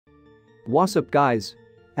What's up guys?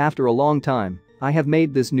 After a long time, I have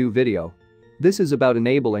made this new video. This is about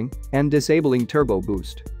enabling and disabling Turbo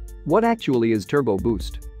Boost. What actually is Turbo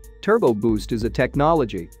Boost? Turbo Boost is a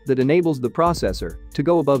technology that enables the processor to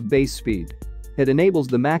go above base speed. It enables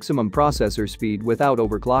the maximum processor speed without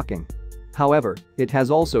overclocking. However, it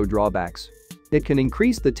has also drawbacks. It can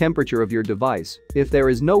increase the temperature of your device if there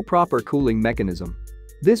is no proper cooling mechanism.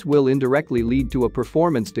 This will indirectly lead to a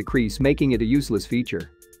performance decrease, making it a useless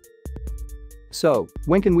feature. So,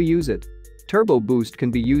 when can we use it? Turbo Boost can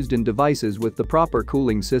be used in devices with the proper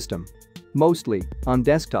cooling system. Mostly, on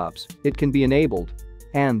desktops, it can be enabled.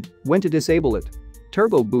 And, when to disable it?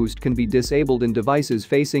 Turbo Boost can be disabled in devices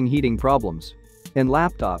facing heating problems. In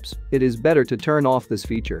laptops, it is better to turn off this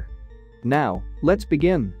feature. Now, let's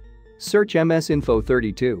begin. Search MS Info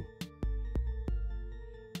 32.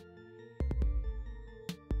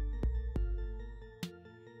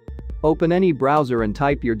 Open any browser and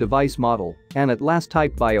type your device model, and at last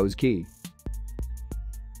type BIOS key.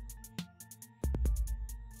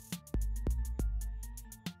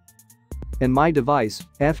 In my device,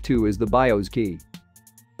 F2 is the BIOS key.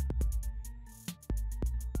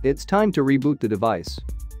 It's time to reboot the device.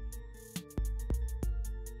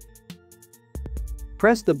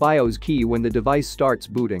 Press the BIOS key when the device starts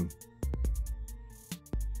booting.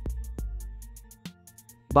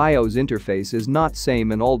 BIOS interface is not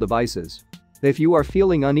same in all devices. If you are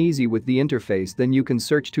feeling uneasy with the interface, then you can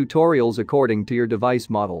search tutorials according to your device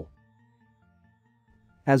model.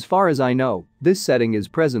 As far as I know, this setting is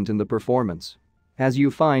present in the performance. As you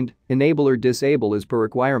find, enable or disable is per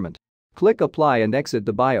requirement. Click apply and exit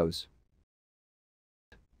the BIOS.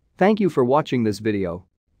 Thank you for watching this video.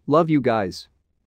 Love you guys.